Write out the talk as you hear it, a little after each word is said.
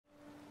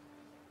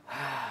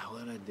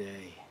What a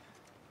day.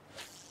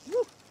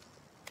 Woo.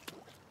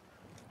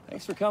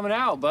 Thanks for coming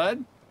out,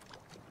 bud.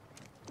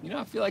 You know,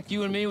 I feel like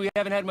you and me, we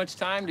haven't had much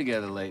time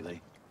together lately.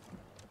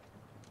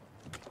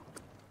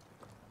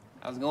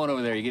 How's it going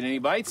over there? You getting any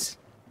bites?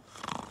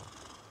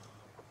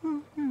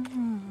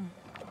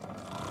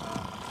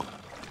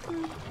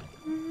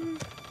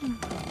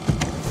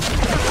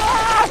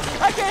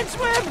 Ah! I can't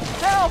swim!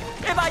 Help!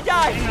 If I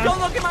die, don't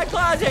look in my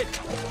closet!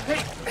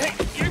 Hey,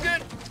 you're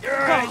good.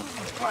 You're all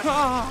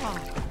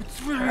right.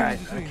 It's really All right,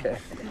 okay.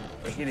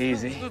 Take it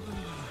easy.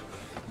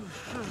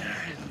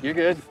 You're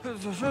good.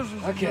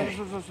 Okay.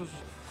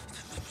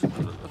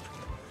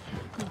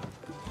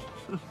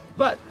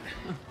 But,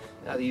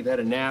 now that you've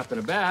had a nap and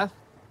a bath,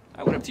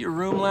 I went up to your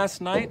room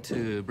last night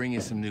to bring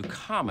you some new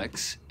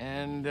comics,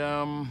 and,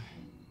 Whoa,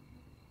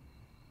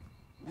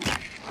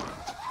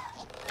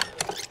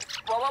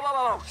 whoa,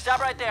 whoa, whoa, stop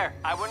right there.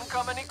 I wouldn't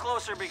come any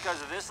closer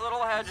because this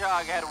little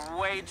hedgehog had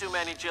way too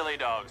many chili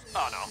dogs.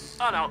 Oh no,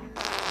 oh no.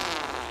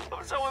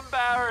 I'm so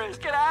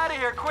embarrassed. Get out of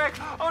here, quick.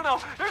 Oh no,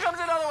 here comes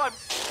another one.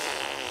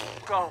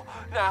 Go,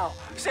 now,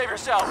 save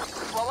yourself.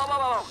 Whoa, whoa, whoa,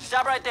 whoa,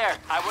 stop right there.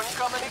 I wouldn't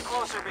come any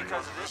closer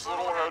because this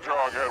Little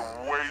hedgehog had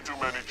way too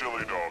many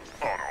chili dogs.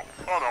 Oh no,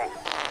 oh no.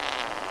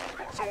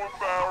 I'm so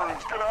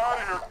embarrassed. Get out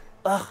of here.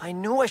 Ugh, I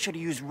knew I should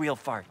have used real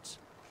farts.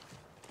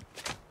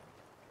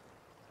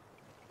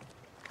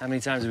 how many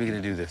times are we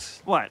gonna do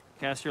this? What,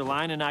 cast your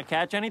line and not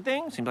catch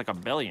anything? Seems like a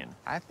billion.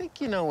 I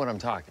think you know what I'm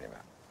talking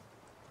about.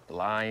 The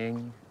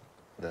lying,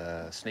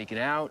 the sneaking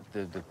out,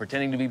 the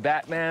pretending to be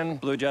Batman.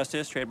 Blue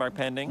Justice, trademark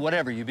pending.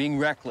 Whatever, you're being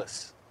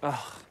reckless. Ugh,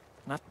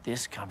 not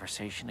this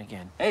conversation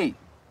again. Hey,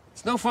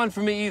 it's no fun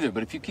for me either,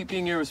 but if you keep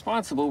being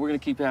irresponsible, we're gonna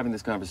keep having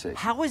this conversation.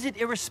 How is it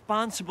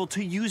irresponsible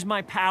to use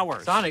my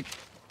powers? Sonic,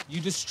 you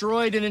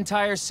destroyed an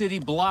entire city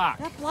block.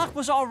 That block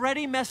was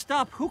already messed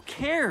up. Who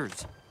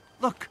cares?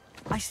 Look,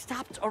 I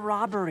stopped a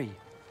robbery.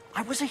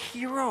 I was a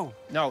hero.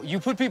 No,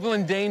 you put people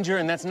in danger,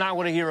 and that's not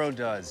what a hero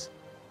does.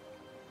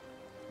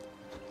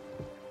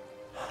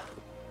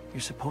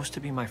 You're supposed to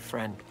be my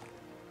friend.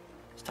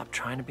 Stop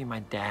trying to be my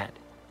dad.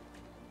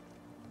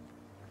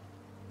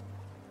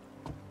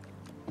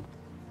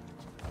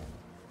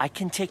 I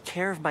can take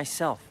care of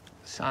myself.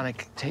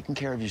 Sonic, taking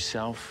care of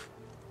yourself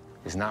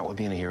is not what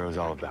being a hero is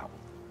all about.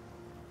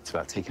 It's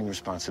about taking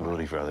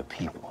responsibility for other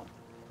people.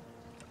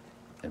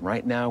 And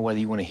right now, whether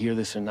you want to hear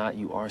this or not,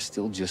 you are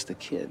still just a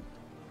kid.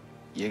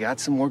 You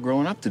got some more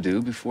growing up to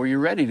do before you're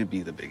ready to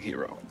be the big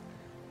hero.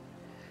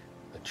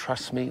 But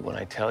trust me when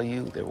I tell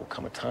you, there will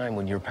come a time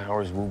when your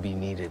powers will be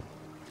needed.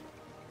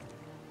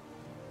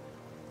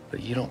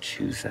 But you don't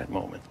choose that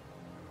moment.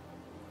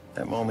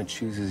 That moment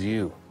chooses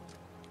you.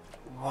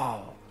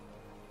 Whoa,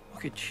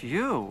 look at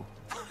you.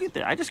 Look at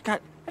that, I just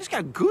got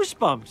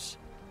goosebumps.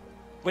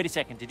 Wait a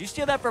second, did you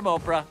steal that from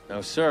Oprah?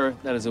 No, sir,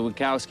 that is a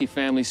Wachowski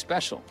family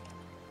special.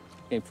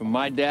 Came from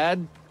my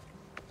dad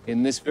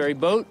in this very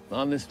boat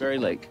on this very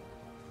lake.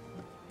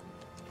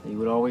 He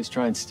would always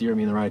try and steer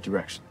me in the right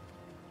direction.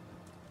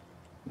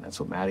 And that's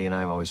what Maddie and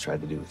I have always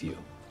tried to do with you.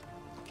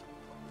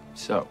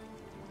 So,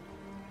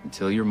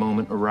 until your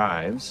moment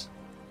arrives,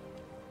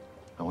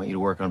 I want you to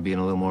work on being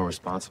a little more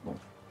responsible.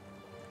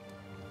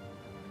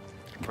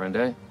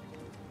 Comprende?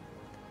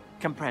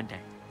 Comprende.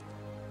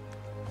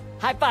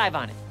 High five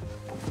on it.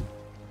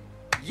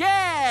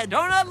 Yeah,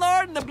 Donut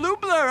Lord and the Blue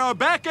Blur are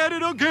back at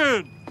it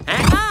again.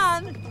 Hang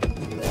on.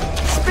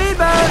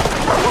 Speedboat!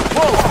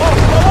 Whoa, whoa, whoa.